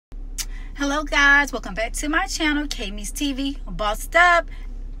Hello guys, welcome back to my channel, Kami's TV, Bossed Up.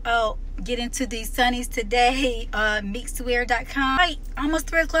 Oh, get into these sunnies today, mixedwear.com. Right, almost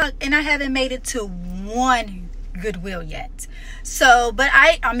 3 o'clock and I haven't made it to one Goodwill yet. So, but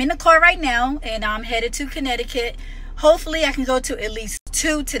I'm in the car right now and I'm headed to Connecticut. Hopefully I can go to at least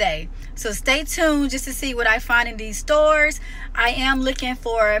 2 today. So stay tuned just to see what I find in these stores. I am looking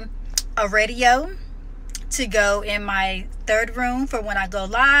for a radio to go in my third room for when I go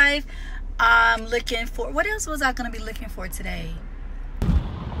live. I'm looking for, what else was I going to be looking for today?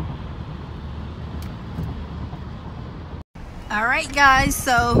 All right guys,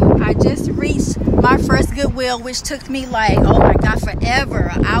 so I just reached my first Goodwill, which took me like, oh my god,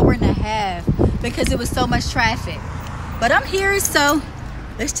 forever, an hour and a half, because it was so much traffic. But I'm here, so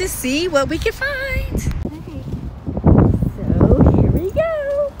let's just see what we can find. Okay. So here we go.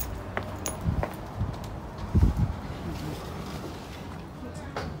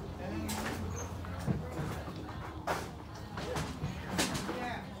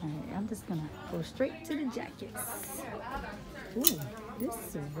 I'm just gonna go straight to the jackets. Ooh, this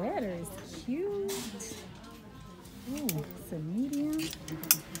sweater is cute. Ooh, it's a medium.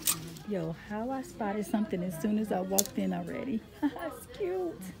 Yo, how I spotted something as soon as I walked in already. It's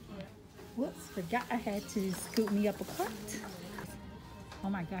cute. Whoops, forgot I had to scoop me up a cart. Oh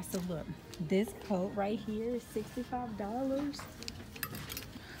my gosh, so look, this coat right here is $65.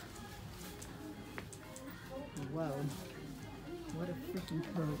 Whoa. What a freaking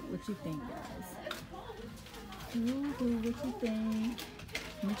coat. What you think, guys? Ooh, what you think?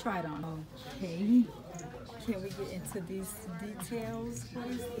 Let me try it on. Okay. Can we get into these details? What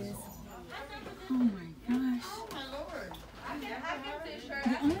is this? Oh my gosh.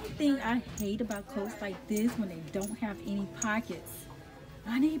 The only thing I hate about coats like this when they don't have any pockets.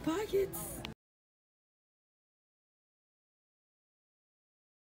 I need pockets.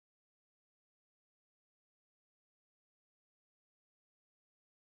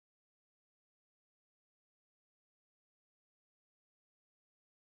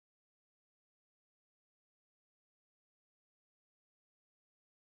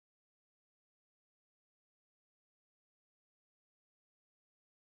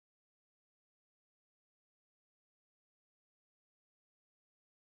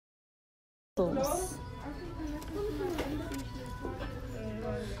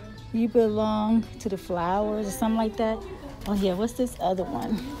 You belong to the flowers or something like that. Oh yeah, what's this other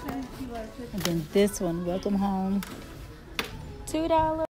one? And then this one, welcome home. $2.